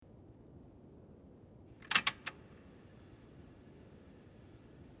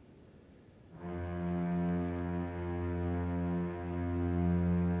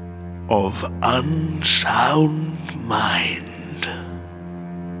of unsound mind.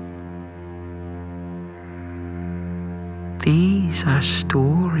 These are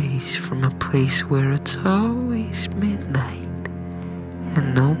stories from a place where it's always midnight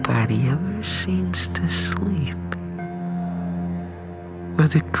and nobody ever seems to sleep. Or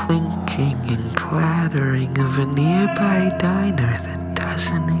the clinking and clattering of a nearby diner that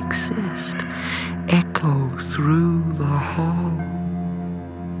doesn't exist echo through the hall.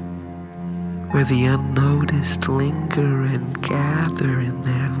 Where the unnoticed linger and gather in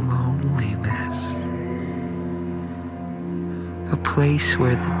their loneliness. A place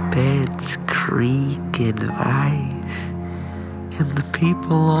where the beds creak and rise and the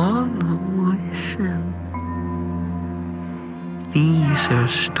people on them listen. These are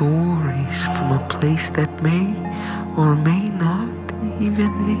stories from a place that may or may not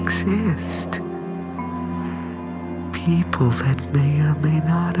even exist. People that may or may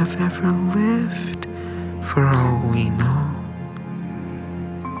not have ever lived, for all we know.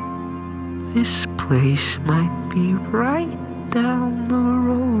 This place might be right down the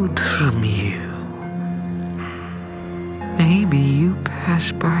road from you. Maybe you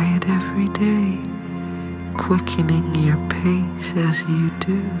pass by it every day, quickening your pace as you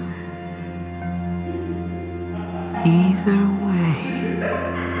do. Either way,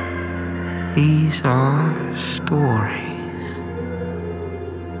 these are stories.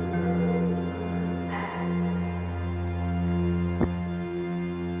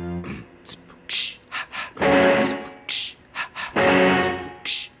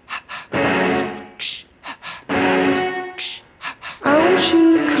 I want you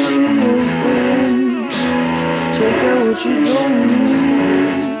to cut me open, take out what you don't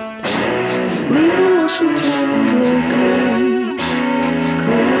need, leave the muscle torn and broken,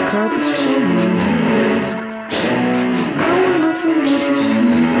 clean the carpets for you. I want nothing but the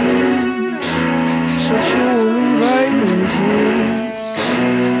feeling, such a warm inviting taste.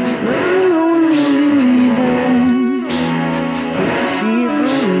 Let me know when you'll be leaving, hate to see it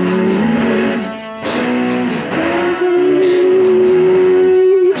go away.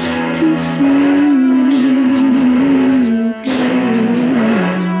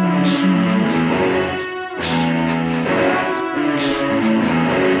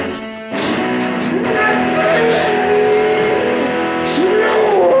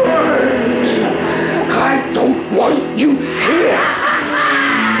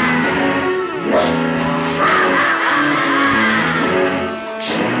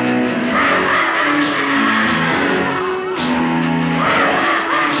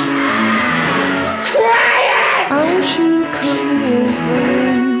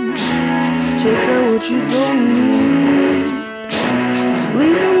 Take out what you don't need,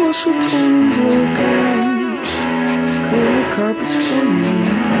 leave the muscle torn and broken, clean the carpets for you.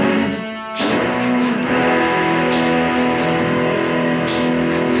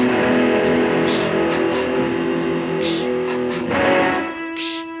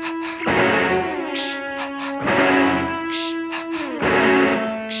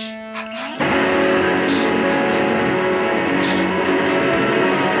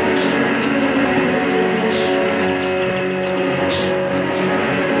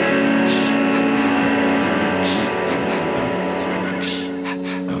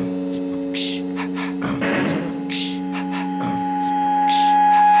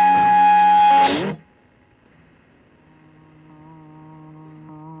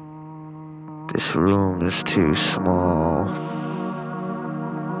 This room is too small.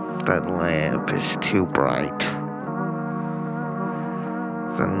 That lamp is too bright.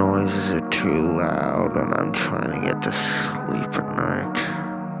 The noises are too loud and I'm trying to get to sleep at night.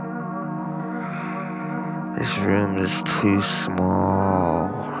 This room is too small.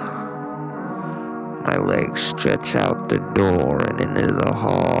 My legs stretch out the door and into the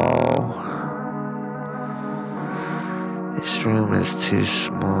hall. This room is too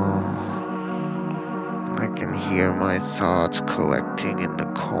small. I can hear my thoughts collecting in the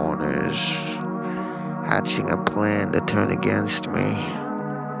corners, hatching a plan to turn against me.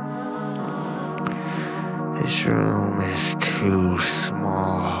 This room is too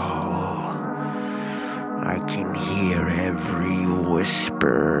small. I can hear every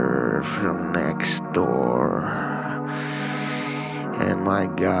whisper from next door. And my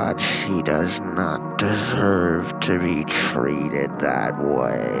God, she does not deserve to be treated that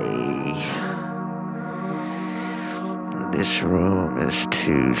way. This room is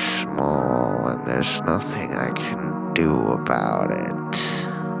too small and there's nothing I can do about it.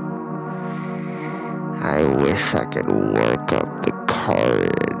 I wish I could work up the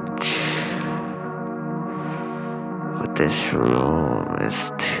courage, but This room is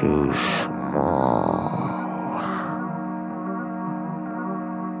too small.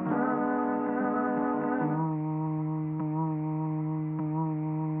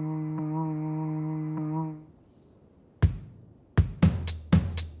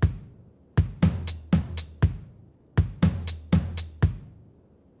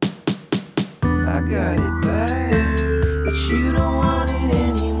 I got it back, but you don't want it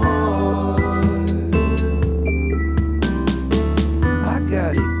anymore. I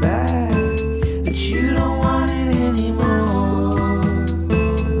got it back, but you don't want it anymore.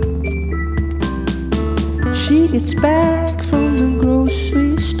 She gets back from the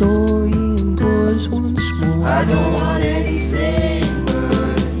grocery store, he implores once more. I don't want anything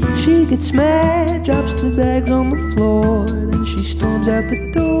but you. She gets mad, drops the bags on the floor, then she storms out the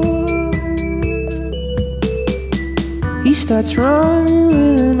door. He starts running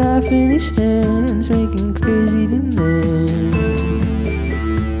with a knife in his hands, making crazy demands.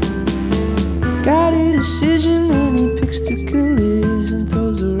 Got a decision and he picks the collision,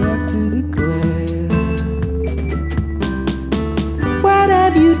 throws a rock through the glass. What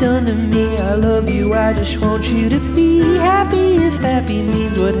have you done to me? I love you, I just want you to be happy. If happy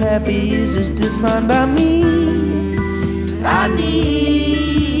means what happy is defined by me. I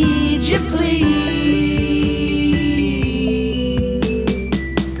need you, please.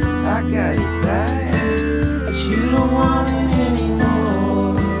 I got it back, but you don't want it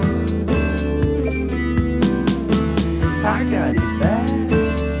anymore. I got it back,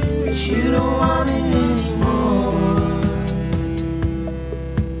 but you don't want it anymore.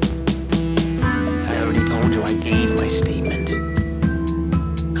 I already told you I gave my statement.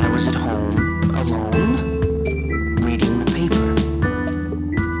 I was at home, alone, reading the paper.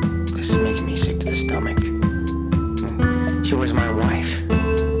 This is making me sick to the stomach. I mean, she was my wife.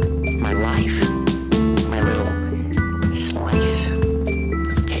 My life, my little slice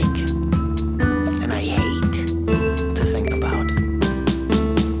of cake, and I hate to think about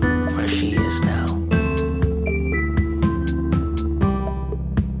where she is now.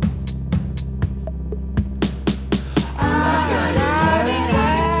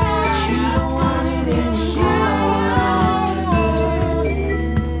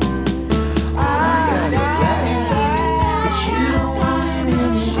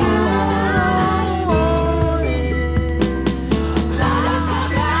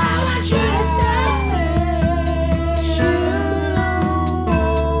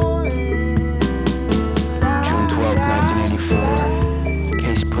 June 12, 1984.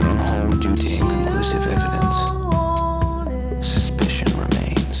 Case put on hold due to inconclusive evidence. Suspicion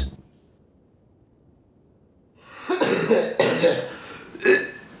remains.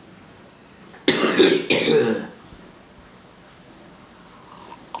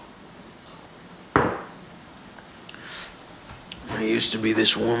 There used to be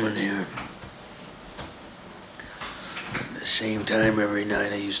this woman here. At the same time, every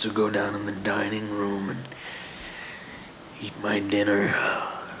night I used to go down in the dining room and eat my dinner.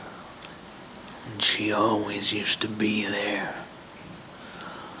 And she always used to be there.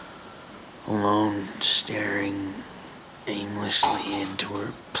 Alone, staring aimlessly into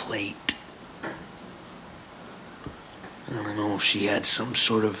her plate. I don't know if she had some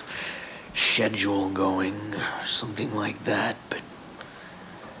sort of schedule going or something like that, but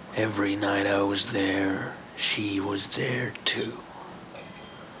every night I was there, she was there too.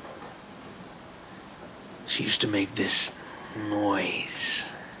 She used to make this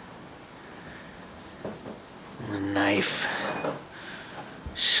noise. The knife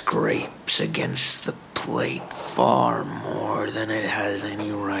scrapes against the plate far more than it has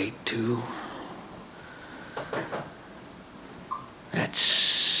any right to. That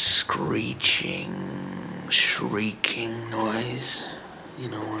screeching, shrieking noise. You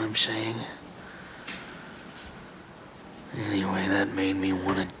know what I'm saying? Anyway, that made me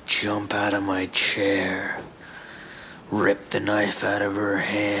want to jump out of my chair, rip the knife out of her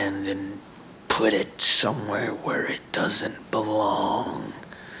hand, and put it somewhere where it doesn't belong.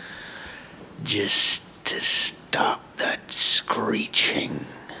 Just to stop that screeching.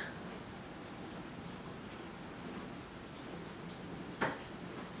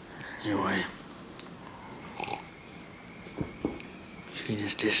 Anyway, she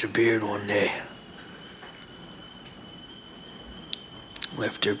just disappeared one day.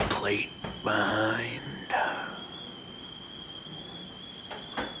 Left her plate behind.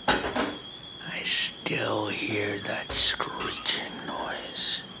 I still hear that screeching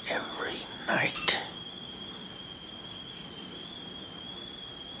noise every night.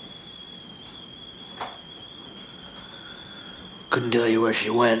 Couldn't tell you where she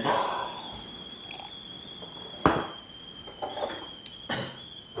went.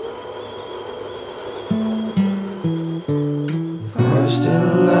 First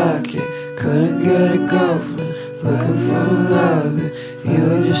didn't like it, couldn't get a girlfriend, looking for another. You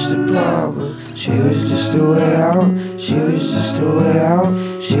were just a problem, she was just a way out. She was just a way out,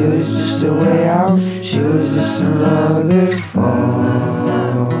 she was just a way out. She was just another fall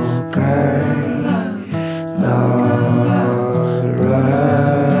guy, not right.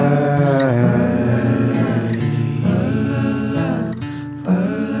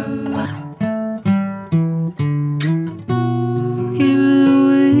 Giving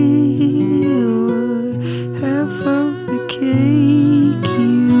away your half of the cake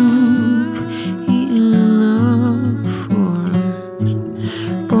you've eaten enough for us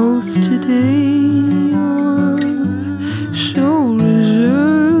both today. You're so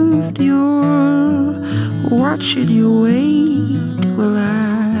reserved, you're watching your weight. Well, I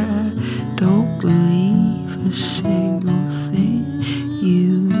don't believe a single thing you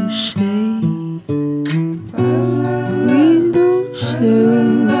say. Please don't say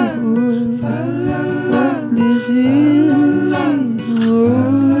what this is.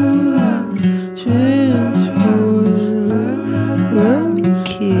 Transport the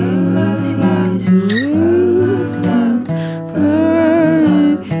kids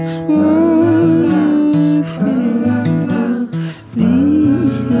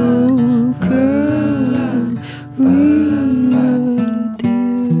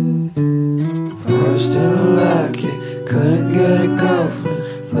First didn't like it, couldn't get a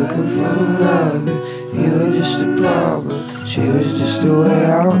girlfriend, looking for another. You were just a problem, she was just a way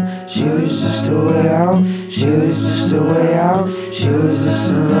out. She was just a way out, she was just a way out. She was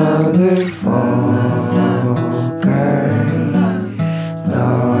just another fall guy,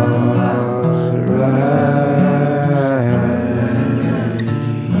 not right.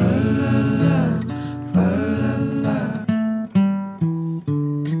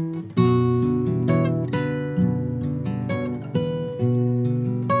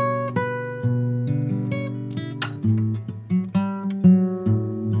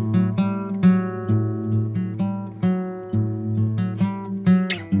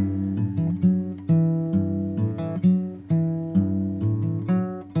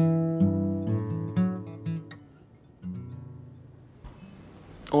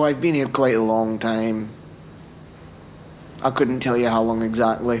 Oh, I've been here quite a long time. I couldn't tell you how long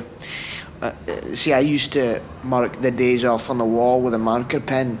exactly. See, I used to mark the days off on the wall with a marker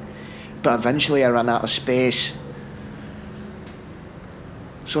pen, but eventually I ran out of space.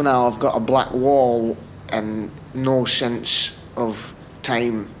 So now I've got a black wall and no sense of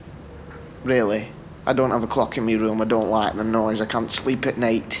time, really. I don't have a clock in my room, I don't like the noise, I can't sleep at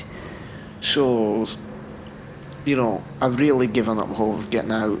night. So, you know, I've really given up hope of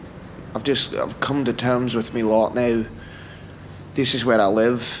getting out. I've come to terms with me lot now. This is where I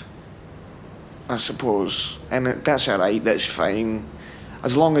live, I suppose, and that's alright, that's fine.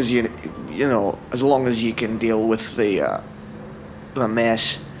 As long as as long as you can deal with the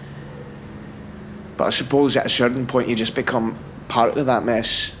mess. But I suppose at a certain point you just become part of that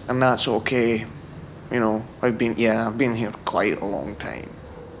mess, and that's okay. You know, I've been here quite a long time.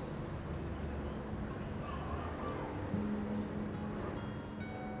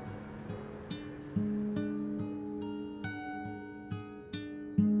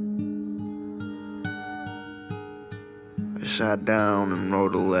 I sat down and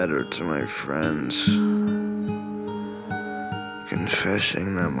wrote a letter to my friends,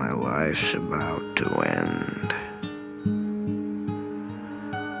 confessing that my life's about to end.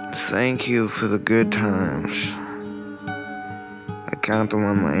 Thank you for the good times. I count them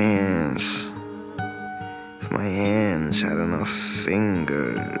on my hands. If my hands had enough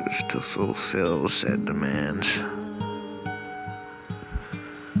fingers to fulfill said demands.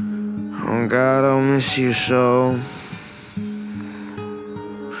 Oh God, I'll miss you so.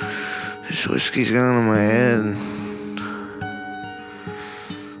 This whiskey's gone to my head.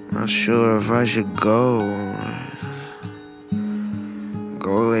 Not sure if I should go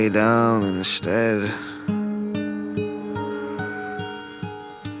lay down instead.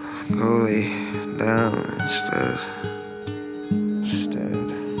 Go lay down instead.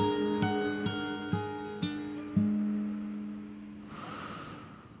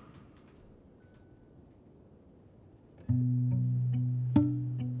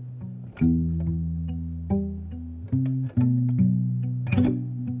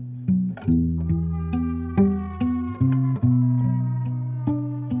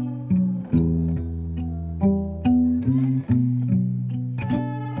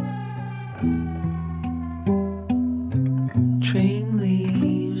 Train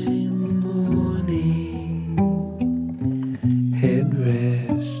leaves in the morning,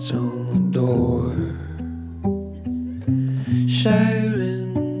 headrests on the door, shy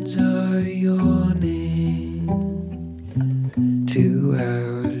 2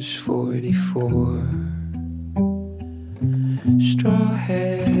 hours 44. Straw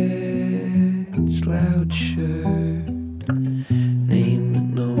hats, loud shirt, name that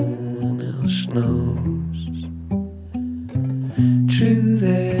no one else knows. True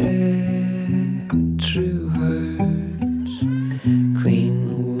that, true hurts. Clean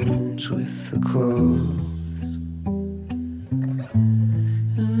the wounds with the clothes.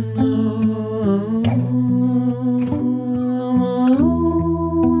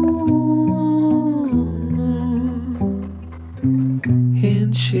 And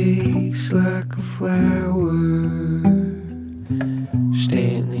handshakes like a flower,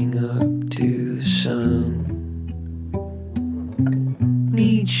 standing up to the sun.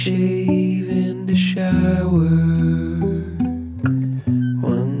 Need shave and a shower.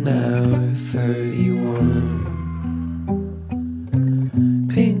 1 hour 31.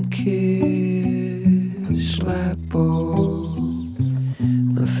 Pink kiss, slap ball.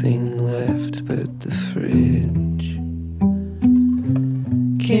 Nothing left but the fridge.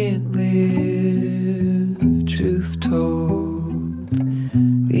 Can't live, truth told.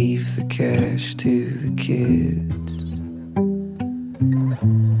 Leave the cash to the kids.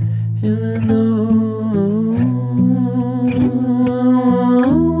 And I know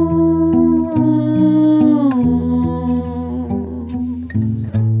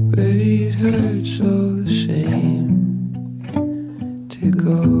but it hurts all the same to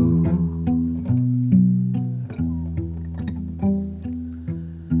go.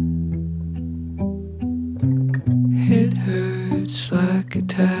 It hurts like a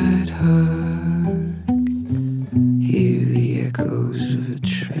tight hug. Hear the echoes of a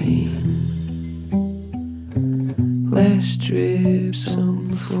train. Last drips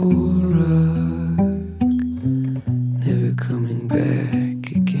on the floor rug. Never coming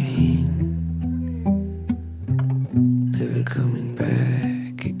back again. Never coming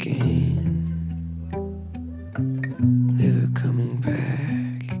back again. Never coming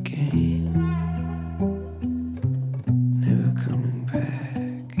back again. Never coming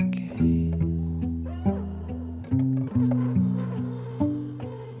back again.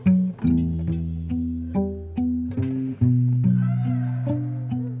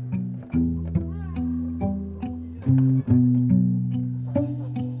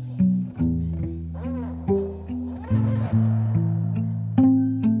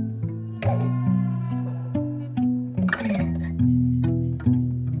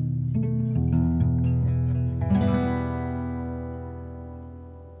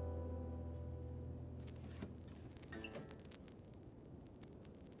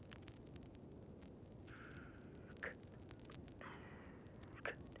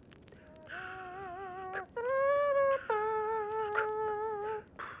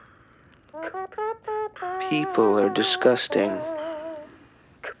 People are disgusting.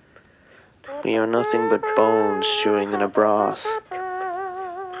 We are nothing but bones stewing in a broth,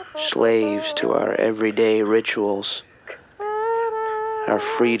 slaves to our everyday rituals, our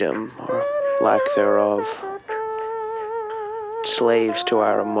freedom or lack thereof, slaves to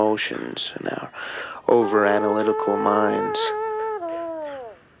our emotions and our over-analytical minds.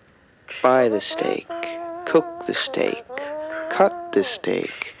 Buy the steak, cook the steak, cut the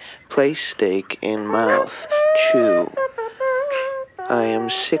steak, place steak in mouth, chew. I am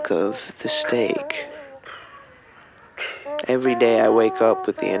sick of the steak. Every day I wake up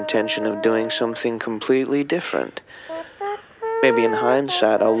with the intention of doing something completely different. Maybe in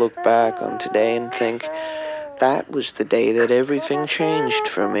hindsight I'll look back on today and think, that was the day that everything changed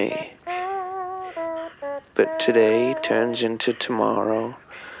for me. But today turns into tomorrow,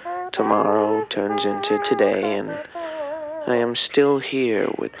 tomorrow turns into today, and I am still here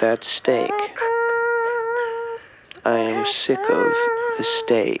with that steak. I am sick of the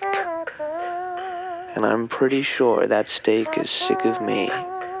steak, and I'm pretty sure that steak is sick of me.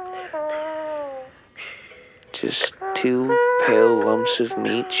 Just two pale lumps of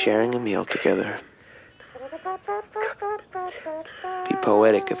meat sharing a meal together. Be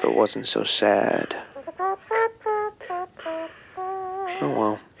poetic if it wasn't so sad. Oh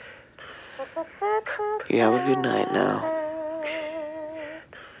well. You have a good night now.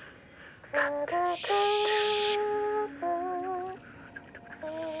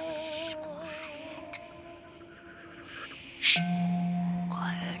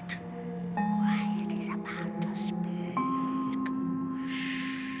 Quiet. Quiet is about to speak.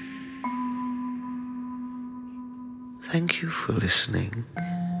 Thank you for listening,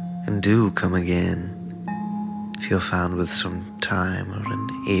 and do come again if you're found with some time or an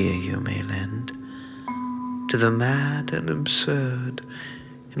ear you may lend to the mad and absurd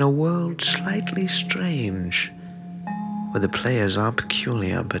in a world slightly strange where the players are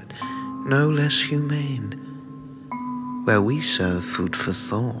peculiar but no less humane, where we serve food for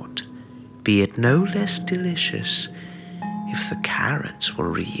thought, be it no less delicious if the carrots were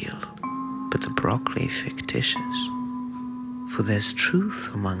real, but the broccoli fictitious. For there's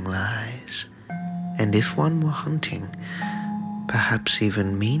truth among lies, and if one were hunting, perhaps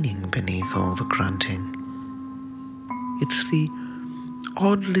even meaning beneath all the grunting, it's the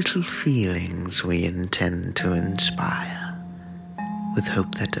odd little feelings we intend to inspire, with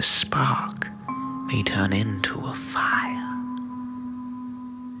hope that a spark may turn into a fire.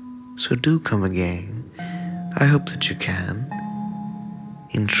 So do come again, I hope that you can,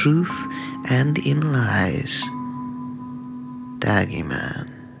 in truth and in lies, Daggy Man.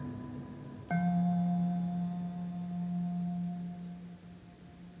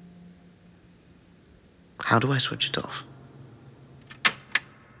 How do I switch it off?